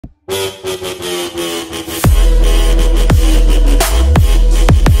Hello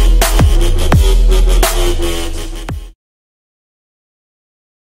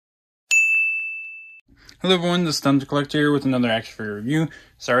everyone, this is Thumbs Collector here with another action figure review.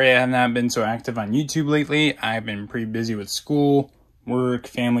 Sorry I have not been so active on YouTube lately. I've been pretty busy with school, work,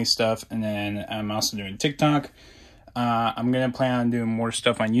 family stuff, and then I'm also doing TikTok. I'm going to plan on doing more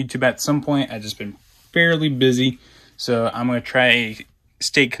stuff on YouTube at some point. I've just been fairly busy, so I'm going to try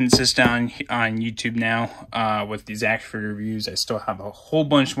stay consistent on YouTube now with these action figure reviews. I still have a whole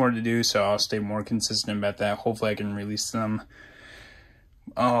bunch more to do, so I'll stay more consistent about that. Hopefully I can release them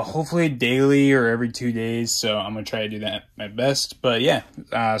hopefully daily or every 2 days, so I'm gonna try to do that my best. But yeah,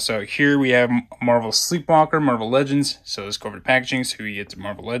 so here we have Marvel Sleepwalker, Marvel Legends. So let's go over the packaging. So we get the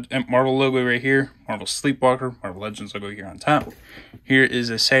Marvel logo right here, Marvel Sleepwalker, Marvel Legends logo here on top. Here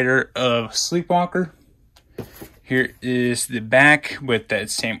is a cider of Sleepwalker. Here is the back with that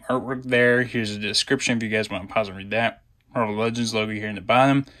same artwork there. Here's a description if you guys want to pause and read that. Marvel Legends logo here in the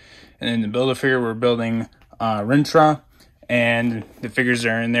bottom. And then the Build-A-Figure, we're building Rintrah. And the figures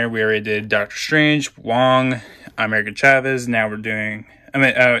are in there. We already did Doctor Strange, Wong, America Chavez. Now we're doing,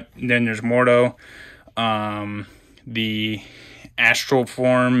 then there's Mordo, the Astral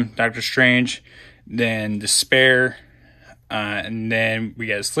Form, Doctor Strange, then Despair, and then we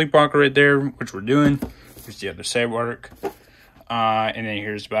got a Sleepwalker right there, which we're doing. Here's the other side work. And then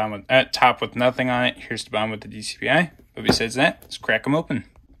here's the bottom with, at top with nothing on it. Here's the bottom with the DCPI. But besides that, let's crack them open.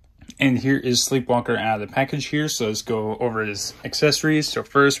 And here is Sleepwalker out of the package here. So let's go over his accessories. So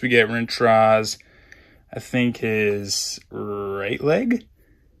first we get Rintrah's, I think his right leg,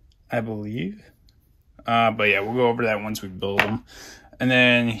 I believe. But yeah, we'll go over that once we build him. And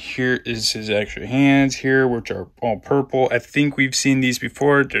then here is his actual hands here, which are all purple. I think we've seen these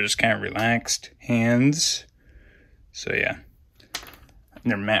before. They're just kind of relaxed hands. So yeah, and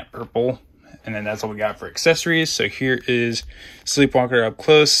they're matte purple. And then that's all we got for accessories. So here is Sleepwalker up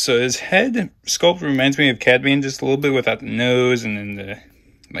close. So his head sculpt reminds me of Cadman just a little bit without the nose and then the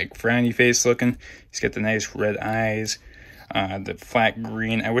like frowny face looking. He's got the nice red eyes, the flat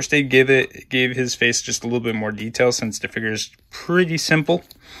green. I wish they gave his face just a little bit more detail since the figure is pretty simple.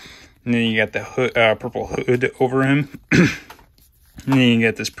 And then you got the hood, purple hood over him. And then you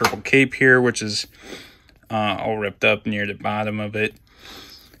get this purple cape here, which is all ripped up near the bottom of it.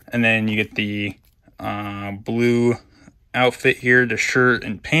 And then you get the blue outfit here, the shirt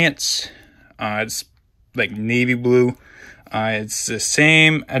and pants. It's like navy blue. It's the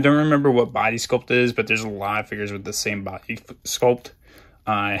same. I don't remember what body sculpt it is, but there's a lot of figures with the same body sculpt.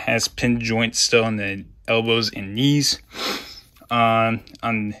 It has pin joints still in the elbows and knees.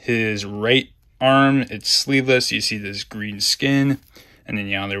 On his right arm, it's sleeveless. You see this green skin. And then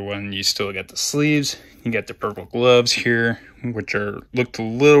the other one, you still got the sleeves. You got the purple gloves here, which looked a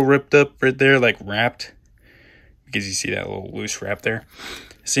little ripped up right there, like wrapped. Because you see that little loose wrap there.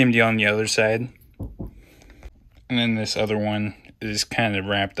 Same deal on the other side. And then this other one is kind of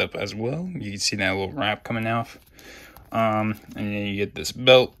wrapped up as well. You can see that little wrap coming off. And then you get this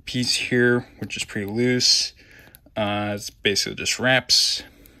belt piece here, which is pretty loose. It's basically just wraps.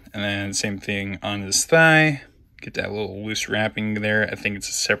 And then same thing on his thigh. Get that little loose wrapping there. I think it's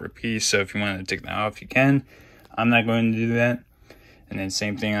a separate piece, so if you want to take that off, you can. I'm not going to do that. And then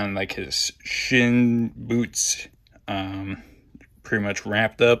same thing on like his shin boots. Pretty much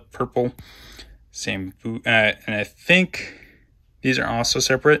wrapped up, purple. Same boot. And I think these are also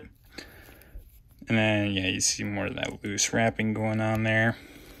separate. And then, yeah, you see more of that loose wrapping going on there.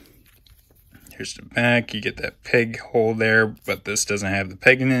 Here's the back. You get that peg hole there, but this doesn't have the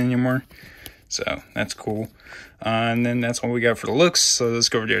peg in it anymore. So that's cool. And then that's all we got for the looks. So let's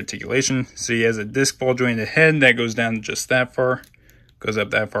go over the articulation. So he has a disc ball jointed head that goes down just that far. Goes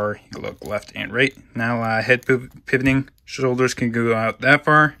up that far. You can look left and right. Now head pivoting. Shoulders can go out that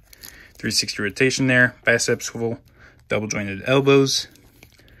far. 360 rotation there. Bicep swivel. Double jointed elbows.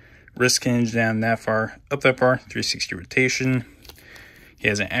 Wrist hinge down that far. Up that far. 360 rotation. He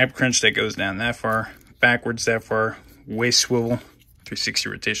has an ab crunch that goes down that far. Backwards that far. Waist swivel. 360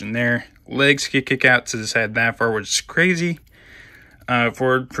 rotation there. Legs can kick out to the side that far, which is crazy.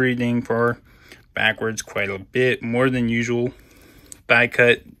 Forward pretty dang far. Backwards quite a bit more than usual. Thigh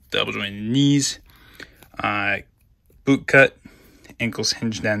cut, double jointed knees. Boot cut. Ankles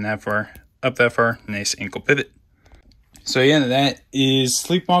hinge down that far, up that far. Nice ankle pivot. So yeah, that is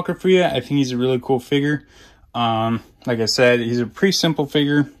Sleepwalker for you. I think he's a really cool figure. Like I said, he's a pretty simple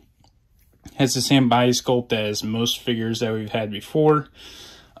figure. Has the same body sculpt as most figures that we've had before.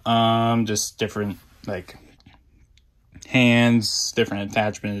 Just different, like, hands, different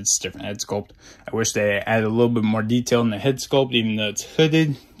attachments, different head sculpt. I wish they added a little bit more detail in the head sculpt, even though it's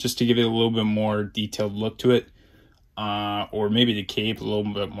hooded, just to give it a little bit more detailed look to it. Or maybe the cape, a little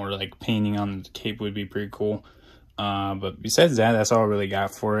bit more like painting on the cape would be pretty cool. But besides that, that's all I really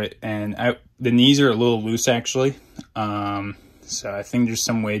got for it. And the knees are a little loose, actually. So I think there's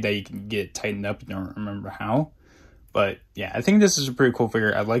some way that you can get it tightened up. I don't remember how. But yeah, I think this is a pretty cool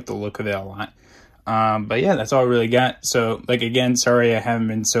figure. I like the look of it a lot. But yeah, that's all I really got. So, like, again, sorry I haven't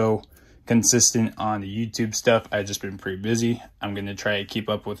been so consistent on the YouTube stuff. I've just been pretty busy. I'm going to try to keep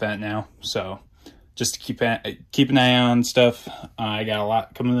up with that now. So, just to keep an eye on stuff. I got a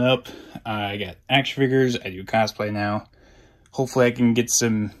lot coming up. I got action figures. I do cosplay now. Hopefully I can get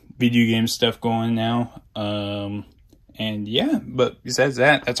some video game stuff going now. And yeah, but besides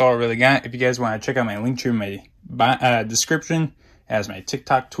that, that's all I really got. If you guys want to check out my link to my description, it has my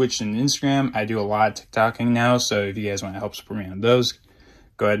TikTok, Twitch, and Instagram. I do a lot of TikToking now, so if you guys want to help support me on those,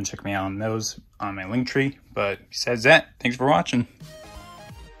 go ahead and check me out on those on my link tree. But besides that, thanks for watching.